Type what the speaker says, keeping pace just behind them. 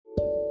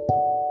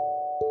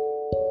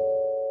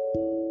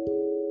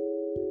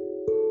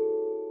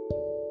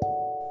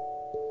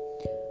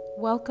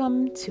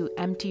Welcome to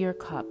Empty Your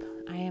Cup.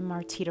 I am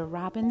Martita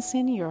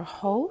Robinson, your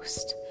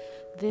host.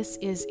 This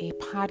is a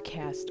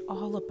podcast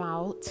all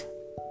about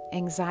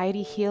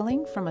anxiety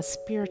healing from a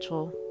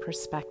spiritual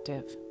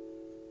perspective.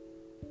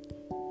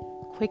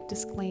 Quick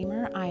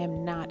disclaimer, I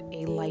am not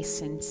a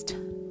licensed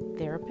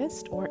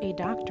therapist or a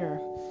doctor.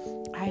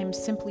 I am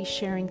simply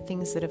sharing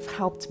things that have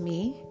helped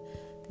me.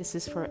 This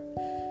is for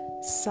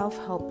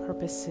self-help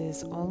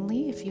purposes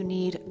only. If you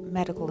need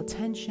medical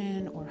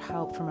attention or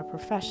help from a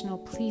professional,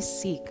 please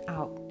seek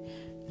out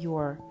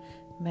your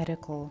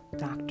medical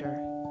doctor.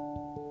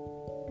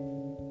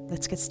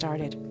 Let's get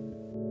started.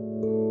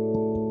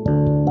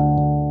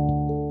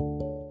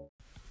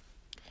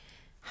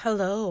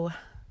 Hello.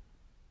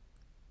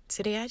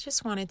 Today I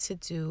just wanted to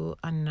do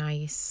a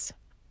nice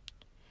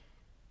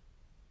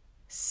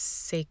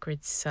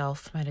sacred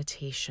self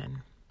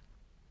meditation.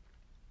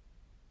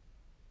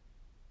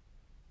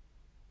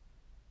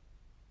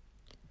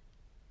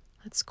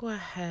 Let's go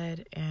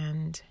ahead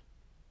and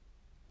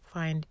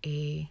find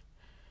a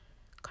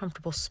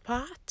comfortable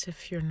spot.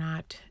 If you're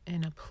not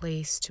in a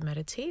place to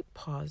meditate,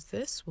 pause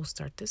this. We'll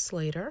start this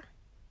later.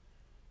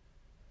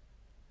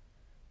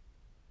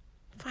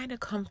 Find a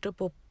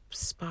comfortable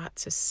spot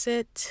to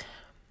sit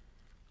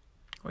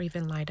or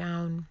even lie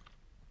down,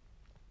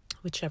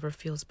 whichever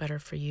feels better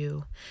for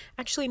you.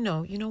 Actually,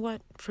 no, you know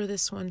what? For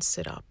this one,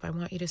 sit up. I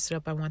want you to sit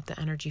up. I want the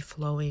energy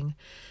flowing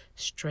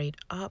straight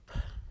up.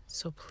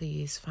 So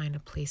please find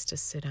a place to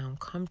sit down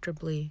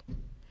comfortably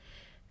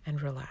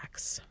and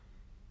relax.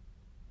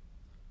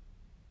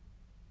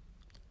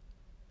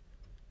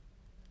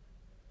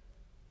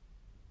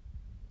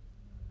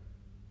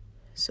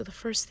 So the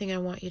first thing I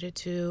want you to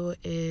do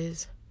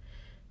is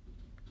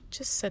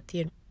just set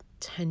the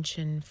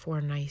intention for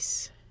a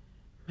nice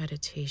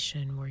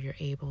meditation where you're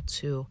able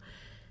to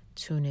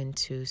tune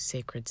into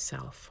sacred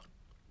self.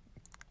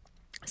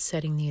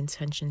 Setting the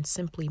intention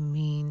simply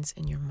means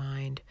in your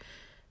mind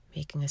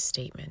making a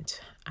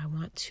statement. I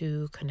want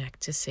to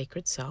connect to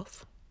sacred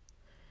self,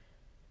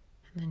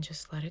 and then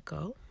just let it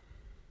go.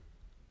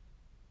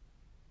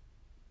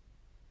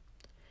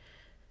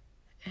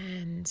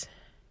 And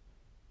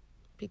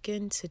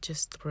begin to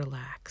just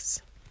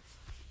relax.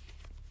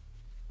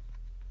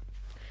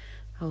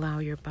 Allow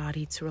your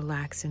body to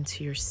relax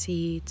into your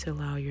seat.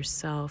 Allow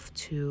yourself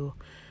to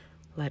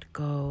let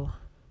go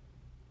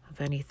of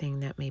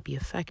anything that may be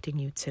affecting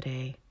you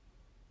today.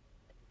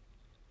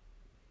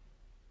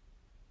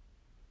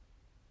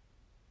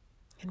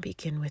 And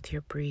begin with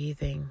your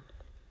breathing.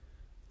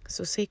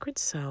 So sacred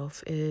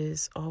self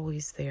is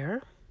always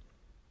there.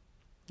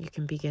 You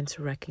can begin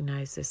to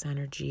recognize this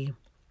energy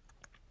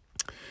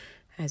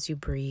as you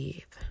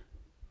breathe.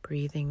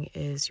 Breathing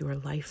is your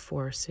life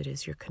force. It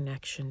is your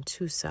connection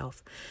to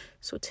self.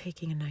 So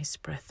taking a nice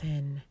breath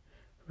in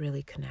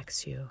really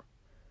connects you.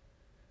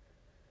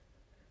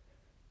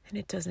 And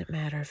it doesn't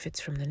matter if it's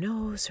from the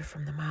nose or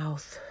from the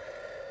mouth.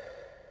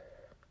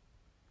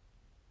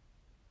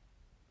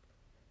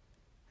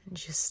 And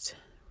just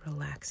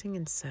relaxing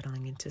and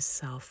settling into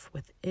self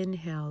with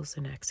inhales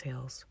and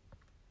exhales.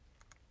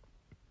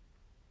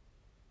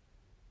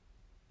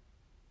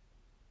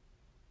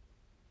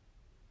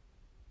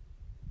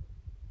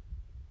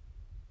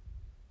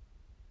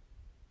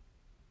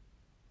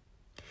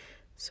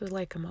 So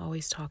like I'm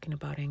always talking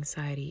about,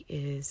 anxiety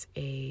is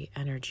a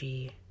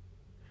energy.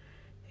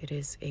 It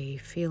is a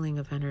feeling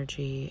of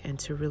energy, and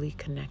to really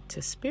connect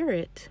to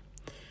spirit,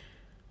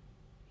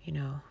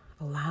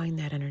 allowing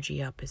that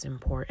energy up is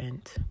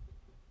important.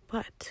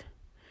 But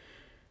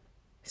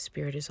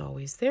spirit is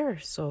always there.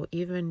 So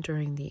even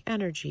during the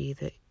energy,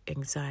 the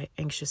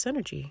anxious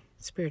energy,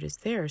 spirit is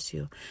there.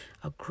 So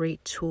a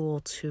great tool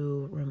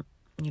to,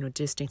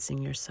 distancing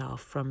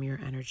yourself from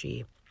your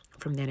energy,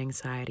 from that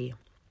anxiety,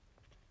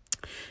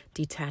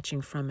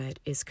 detaching from it,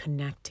 is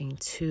connecting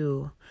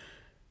to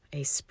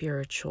a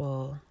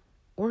spiritual,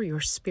 or your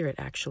spirit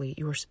actually,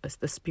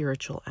 the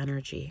spiritual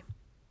energy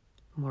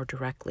more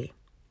directly.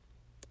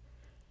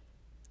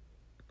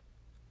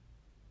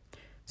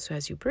 So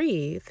as you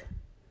breathe,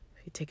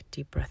 if you take a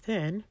deep breath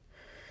in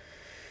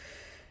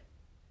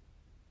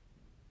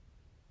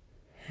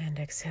and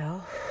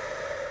exhale,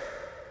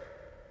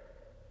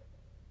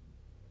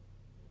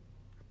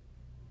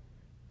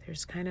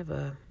 there's kind of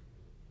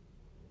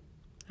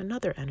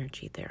another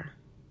energy there.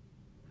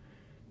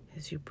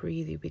 As you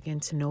breathe, you begin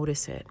to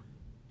notice it.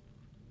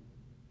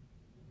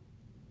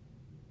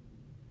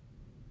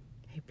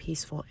 A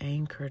peaceful,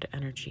 anchored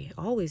energy,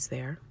 always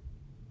there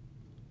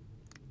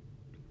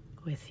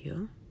with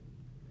you.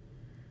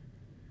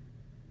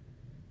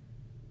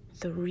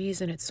 The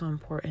reason it's so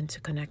important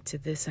to connect to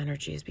this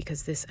energy is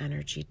because this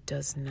energy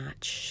does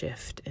not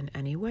shift in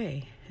any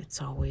way.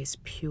 It's always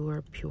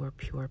pure, pure,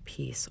 pure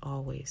peace,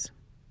 always.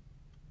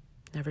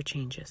 Never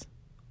changes.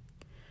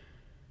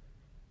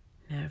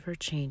 Never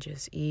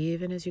changes,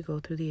 even as you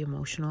go through the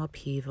emotional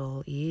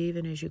upheaval,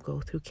 even as you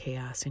go through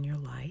chaos in your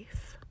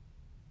life.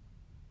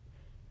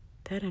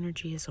 That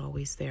energy is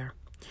always there.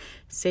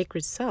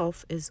 Sacred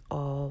self is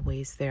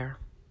always there.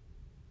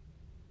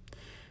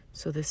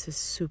 So this is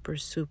super,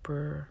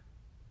 super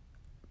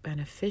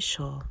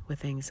beneficial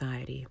with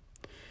anxiety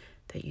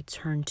that you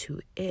turn to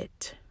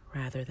it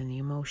rather than the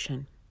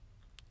emotion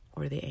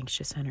or the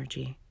anxious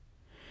energy.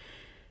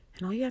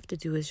 And all you have to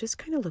do is just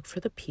kind of look for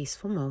the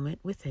peaceful moment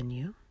within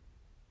you,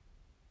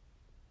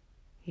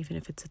 even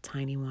if it's a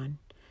tiny one.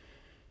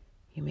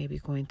 You may be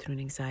going through an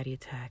anxiety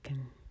attack,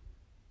 and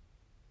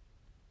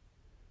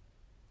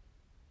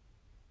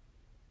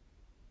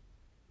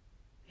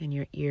in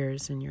your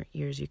ears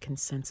you can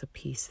sense a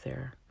peace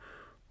there,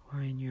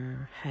 or in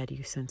your head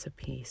you sense a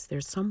peace.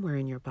 There's somewhere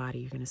in your body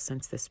you're going to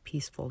sense this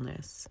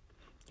peacefulness.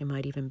 It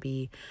might even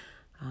be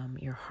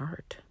your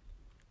heart.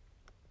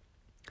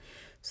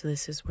 So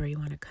this is where you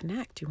want to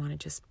connect. You want to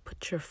just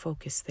put your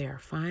focus there.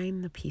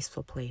 Find the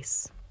peaceful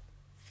place.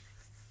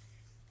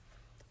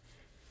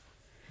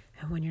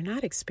 And when you're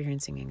not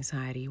experiencing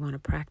anxiety, you want to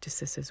practice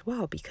this as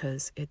well,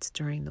 because it's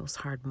during those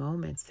hard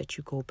moments that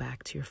you go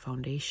back to your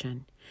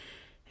foundation.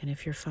 And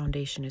if your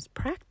foundation is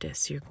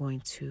practice, you're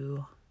going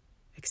to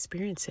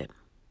experience it.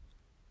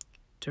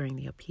 During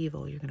the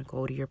upheaval, you're going to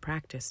go to your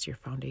practice, to your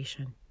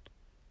foundation.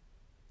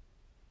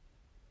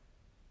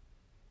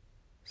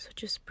 So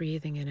just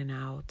breathing in and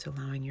out,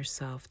 allowing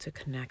yourself to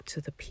connect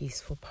to the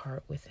peaceful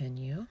part within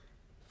you.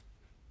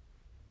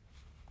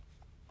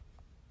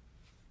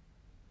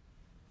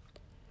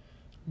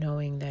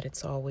 Knowing that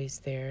it's always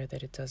there,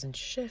 that it doesn't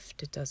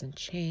shift, it doesn't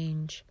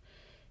change.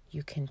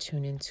 You can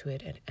tune into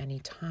it at any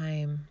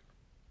time.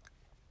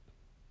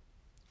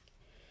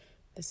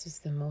 This is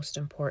the most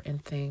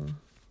important thing.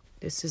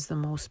 This is the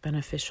most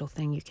beneficial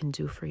thing you can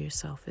do for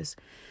yourself, is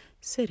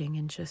sitting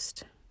and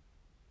just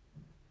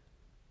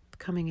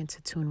coming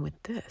into tune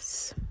with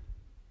this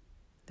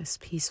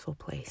peaceful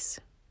place.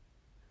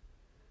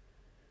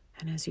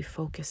 And as you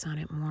focus on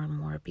it more and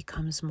more, it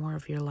becomes more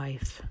of your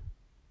life.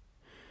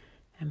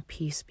 And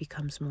peace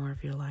becomes more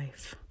of your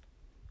life.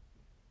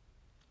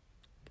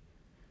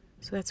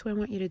 So that's what I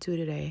want you to do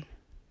today.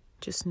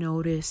 Just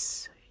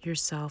notice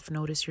yourself,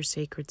 notice your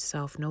sacred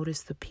self,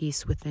 notice the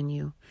peace within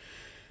you,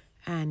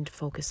 and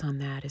focus on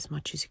that as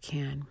much as you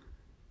can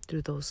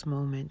through those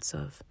moments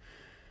of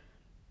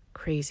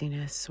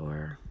craziness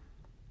or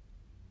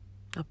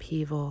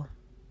upheaval.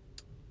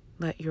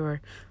 Let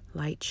your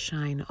light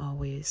shine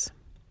always,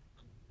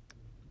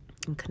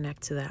 and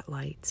connect to that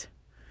light.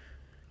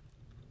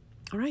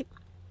 All right.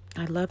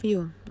 I love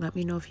you. Let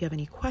me know if you have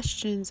any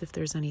questions, if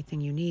there's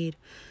anything you need.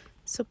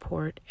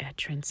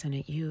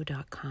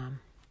 support@transcendentyou.com.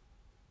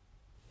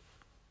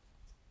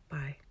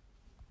 Bye.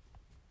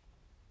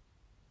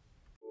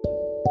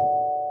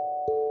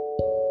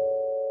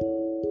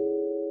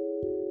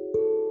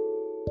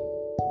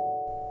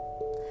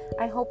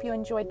 I hope you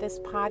enjoyed this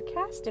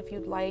podcast. If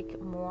you'd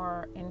like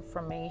more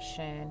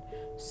information,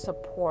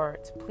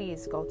 support,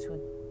 please go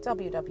to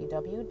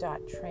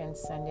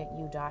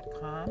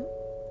www.transcendentyou.com.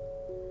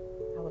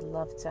 I would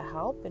love to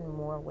help in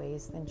more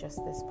ways than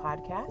just this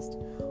podcast.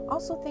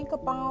 Also, think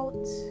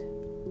about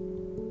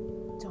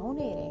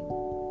donating.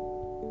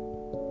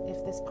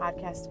 If this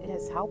podcast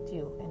has helped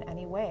you in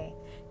any way,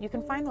 you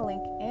can find the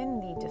link in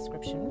the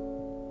description.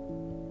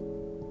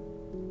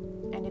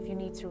 And if you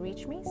need to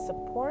reach me,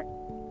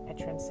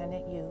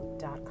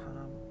 support@transcendentyou.com.